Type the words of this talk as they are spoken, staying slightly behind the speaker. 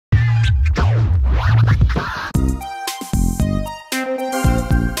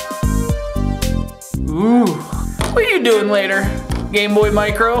you doing later, Game Boy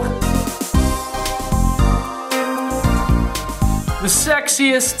Micro? The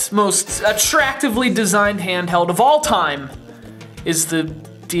sexiest, most attractively designed handheld of all time is the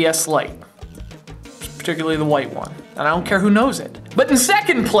DS Lite, particularly the white one, and I don't care who knows it. But in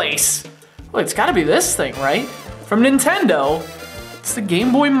second place, well, it's gotta be this thing, right? From Nintendo, it's the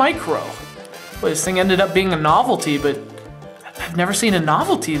Game Boy Micro. Well, this thing ended up being a novelty, but I've never seen a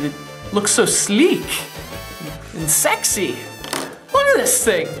novelty that looks so sleek and sexy. Look at this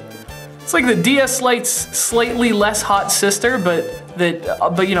thing. It's like the DS Lite's slightly less hot sister, but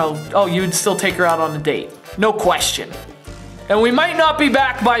you know, oh, you would still take her out on a date. No question. And we might not be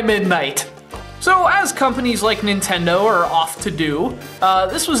back by midnight. So as companies like Nintendo are off to do,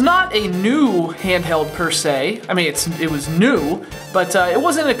 this was not a new handheld per se. I mean, it was new, but it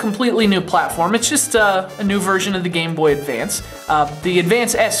wasn't a completely new platform. It's just a new version of the Game Boy Advance. The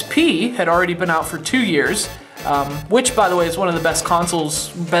Advance SP had already been out for 2 years, which, by the way, is one of the best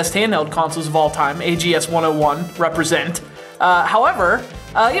handheld consoles of all time. AGS 101 represent. However,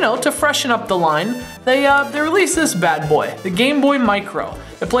 you know, to freshen up the line, they released this bad boy, the Game Boy Micro.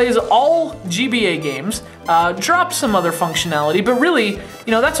 It plays all GBA games, drops some other functionality, but really, you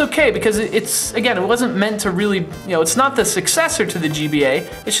know, that's okay because it wasn't meant to really, you know, it's not the successor to the GBA,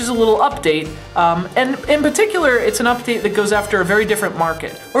 it's just a little update, and in particular, it's an update that goes after a very different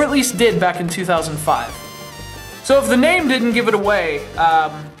market, or at least did back in 2005. So if the name didn't give it away,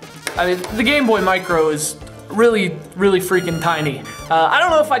 I mean, the Game Boy Micro is really, really freaking tiny. I don't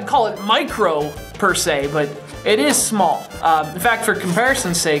know if I'd call it micro per se, but it is small. In fact, for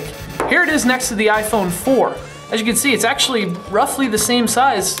comparison's sake, here it is next to the iPhone 4. As you can see, it's actually roughly the same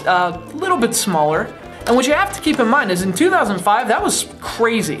size, a little bit smaller. And what you have to keep in mind is in 2005, that was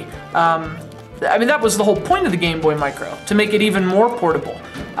crazy. I mean, that was the whole point of the Game Boy Micro, to make it even more portable.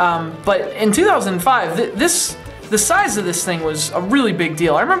 But in 2005, the size of this thing was a really big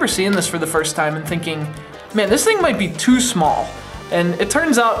deal. I remember seeing this for the first time and thinking, man, this thing might be too small. And it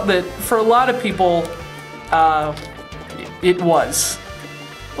turns out that for a lot of people, it was.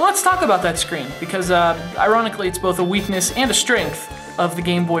 Well, let's talk about that screen, because ironically it's both a weakness and a strength of the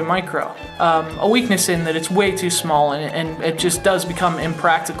Game Boy Micro. A weakness in that it's way too small and it just does become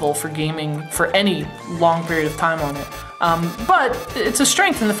impractical for gaming for any long period of time on it. But it's a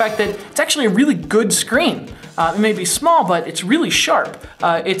strength in the fact that it's actually a really good screen. It may be small, but it's really sharp.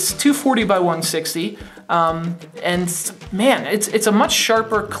 It's 240 by 160. And man, it's a much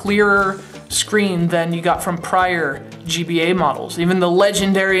sharper, clearer screen than you got from prior GBA models, even the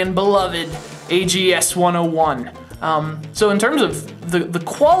legendary and beloved AGS 101. So in terms of the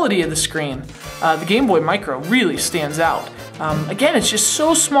quality of the screen, the Game Boy Micro really stands out. Again, it's just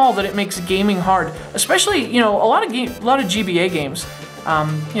so small that it makes gaming hard, especially, you know, a lot of GBA games,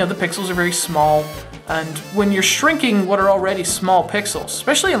 you know, the pixels are very small. And when you're shrinking what are already small pixels,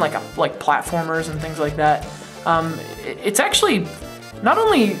 especially in like platformers and things like that, it's actually not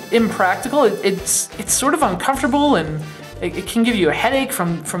only impractical, it's sort of uncomfortable, and it can give you a headache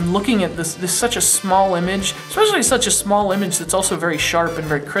from looking at this such a small image, especially such a small image that's also very sharp and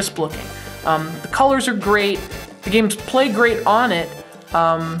very crisp looking. The colors are great, the games play great on it,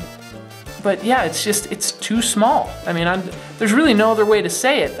 but yeah, it's too small. I mean, there's really no other way to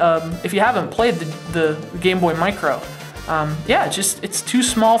say it. If you haven't played the Game Boy Micro, yeah, it's too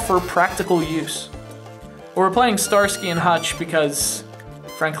small for practical use. Well, we're playing Starsky and Hutch because,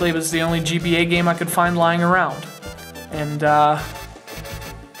 frankly, it was the only GBA game I could find lying around. And,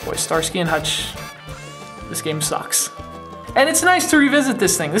 boy, Starsky and Hutch, this game sucks. And it's nice to revisit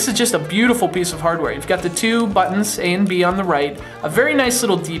this thing. This is just a beautiful piece of hardware. You've got the two buttons, A and B on the right, a very nice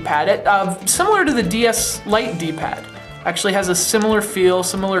little D-pad, similar to the DS Lite D-pad. Actually has a similar feel,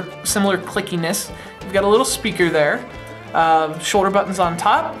 similar clickiness. You've got a little speaker there, shoulder buttons on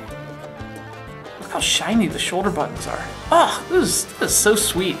top. Look how shiny the shoulder buttons are. Oh, this is so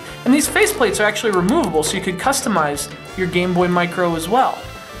sweet. And these faceplates are actually removable, so you could customize your Game Boy Micro as well.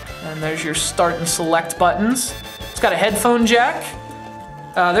 And there's your start and select buttons. It's got a headphone jack.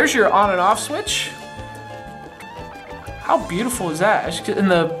 There's your on and off switch. How beautiful is that? And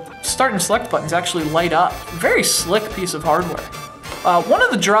the start and select buttons actually light up. Very slick piece of hardware. One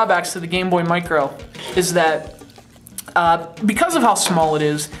of the drawbacks to the Game Boy Micro is that because of how small it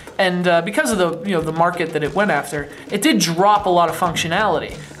is, and because of the market that it went after, it did drop a lot of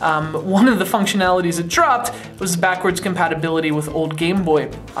functionality. One of the functionalities it dropped was backwards compatibility with old Game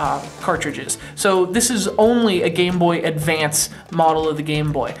Boy cartridges. So this is only a Game Boy Advance model of the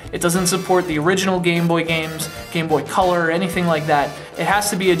Game Boy. It doesn't support the original Game Boy games, Game Boy Color, or anything like that. It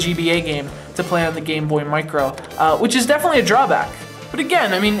has to be a GBA game to play on the Game Boy Micro, which is definitely a drawback. But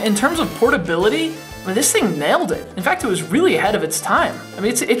again, I mean, in terms of portability, I mean, this thing nailed it. In fact, it was really ahead of its time. I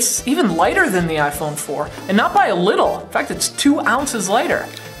mean, it's even lighter than the iPhone 4, and not by a little. In fact, it's 2 ounces lighter,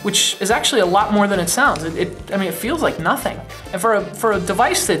 which is actually a lot more than it sounds. I mean, it feels like nothing. And for a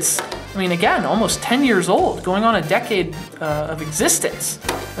device that's, I mean, again, almost 10 years old, going on a decade of existence,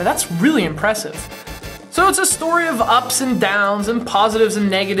 I mean, that's really impressive. So it's a story of ups and downs, and positives and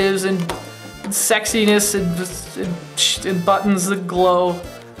negatives, and sexiness, and buttons that glow.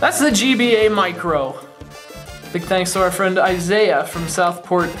 That's the GBA Micro. Big thanks to our friend Isaiah from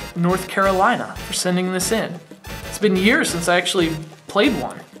Southport, North Carolina for sending this in. It's been years since I actually played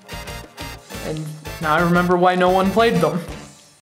one. And now I remember why no one played them.